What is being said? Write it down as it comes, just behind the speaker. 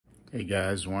Hey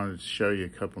guys, wanted to show you a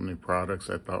couple new products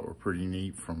I thought were pretty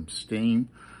neat from Steam.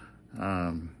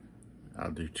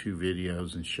 I'll do 2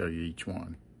 videos and show you each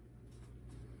one.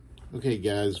 Okay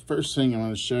guys, first thing I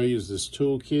want to show you is this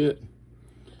toolkit.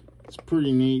 It's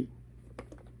pretty neat,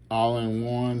 all in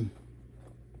one.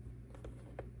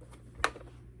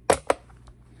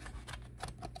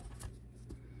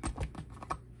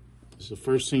 So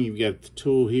first thing, you've got the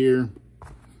tool here.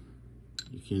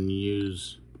 You can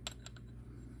use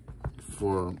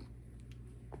for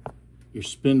your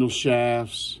spindle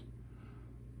shafts.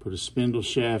 Put a spindle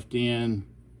shaft in,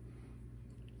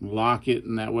 lock it,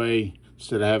 and that way,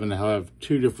 instead of having to have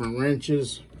 2 different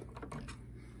wrenches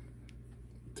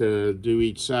to do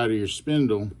each side of your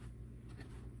spindle,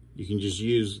 you can just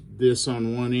use this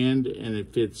on one end, and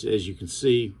it fits, as you can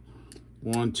see,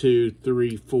 1, 2,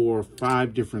 3, 4,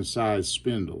 5 different size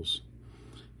spindles.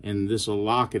 And this will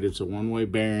lock it. It's a one-way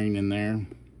bearing in there.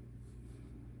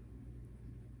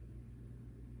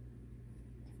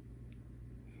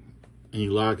 And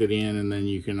you lock it in, and then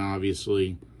you can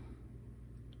obviously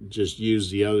just use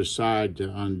the other side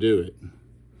to undo it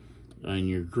on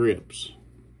your grips.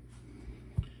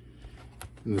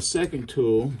 And the second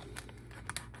tool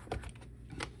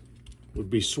would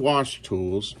be swash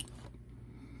tools.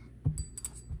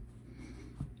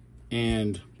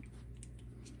 And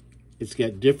it's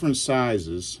got different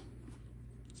sizes.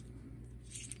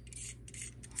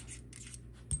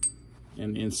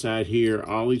 And inside here,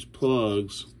 all these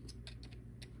plugs.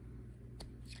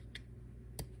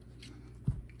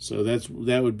 So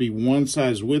that would be one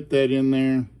size with that in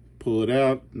there. Pull it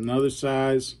out, another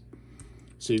size.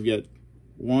 So you've got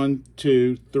 1,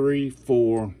 2, 3,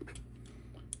 4,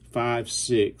 5,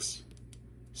 6,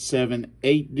 7,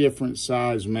 8 different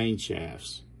size main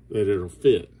shafts that it'll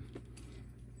fit.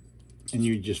 And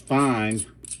you just find,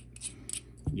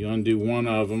 you undo one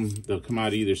of them, they'll come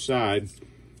out either side.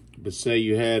 But say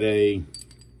you had a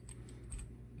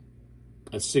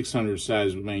 600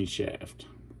 size main shaft.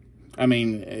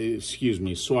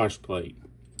 Swash plate.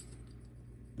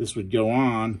 This would go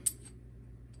on,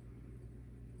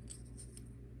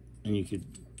 and you could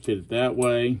fit it that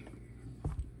way,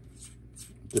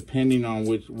 depending on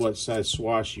what size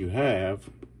swash you have,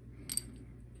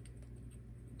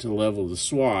 to level the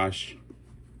swash.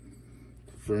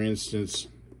 For instance,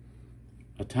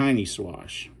 a tiny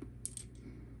swash.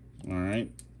 All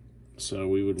right, so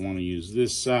we would want to use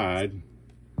this side.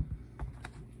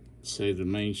 Say the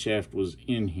main shaft was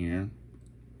in here.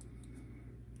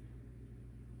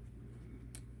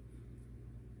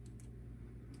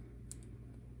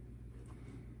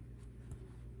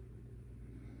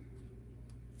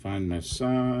 Find my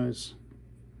size.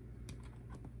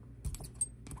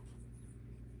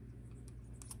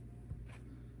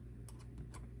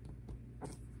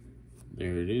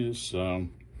 There it is. So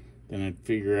then I'd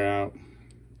figure out,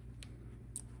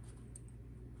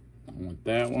 I want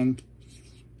that one.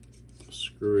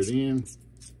 Screw it in.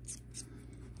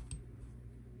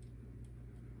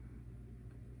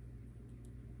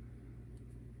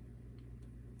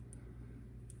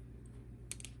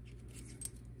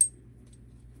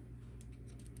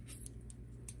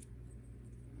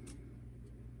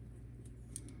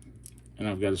 And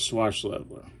I've got a swash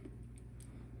leveler.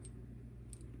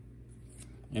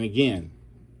 And again,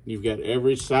 you've got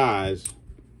every size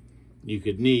you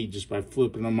could need just by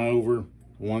flipping them over.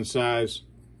 One size,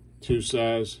 2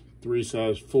 size, 3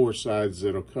 size, 4 sides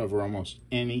that'll cover almost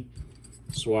any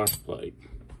swash plate.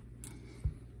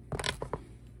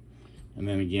 And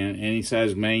then again, any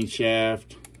size main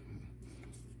shaft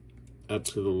up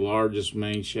to the largest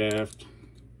main shaft.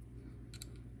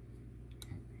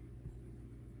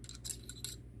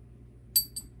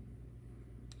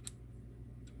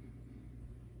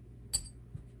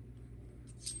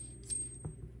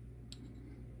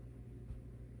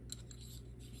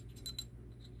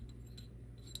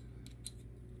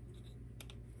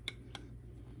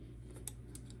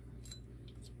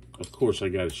 Of course, I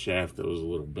got a shaft that was a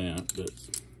little bent, but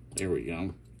there we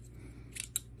go.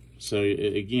 So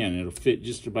again, it'll fit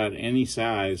just about any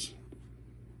size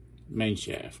main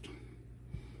shaft.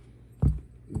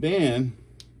 Then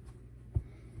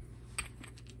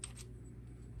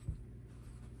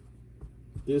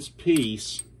this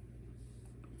piece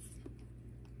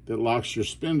that locks your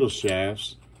spindle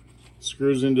shafts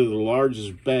screws into the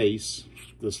largest base,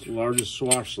 this largest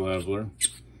swash leveler.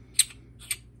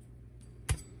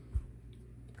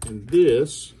 And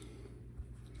this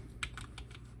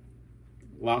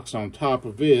locks on top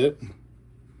of it,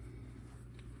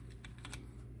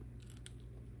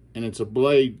 and it's a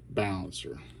blade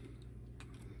balancer.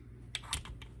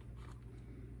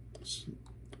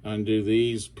 Undo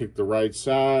these, pick the right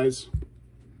size.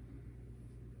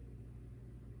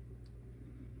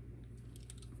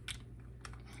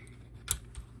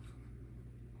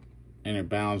 And it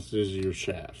balances your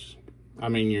shafts. I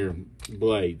mean your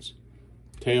blades.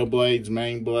 Tail blades,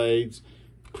 main blades.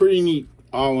 Pretty neat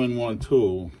all-in-one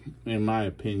tool, in my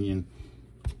opinion,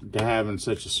 to have in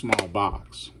such a small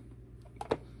box.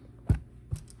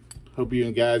 Hope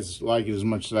you guys like it as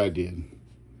much as I did.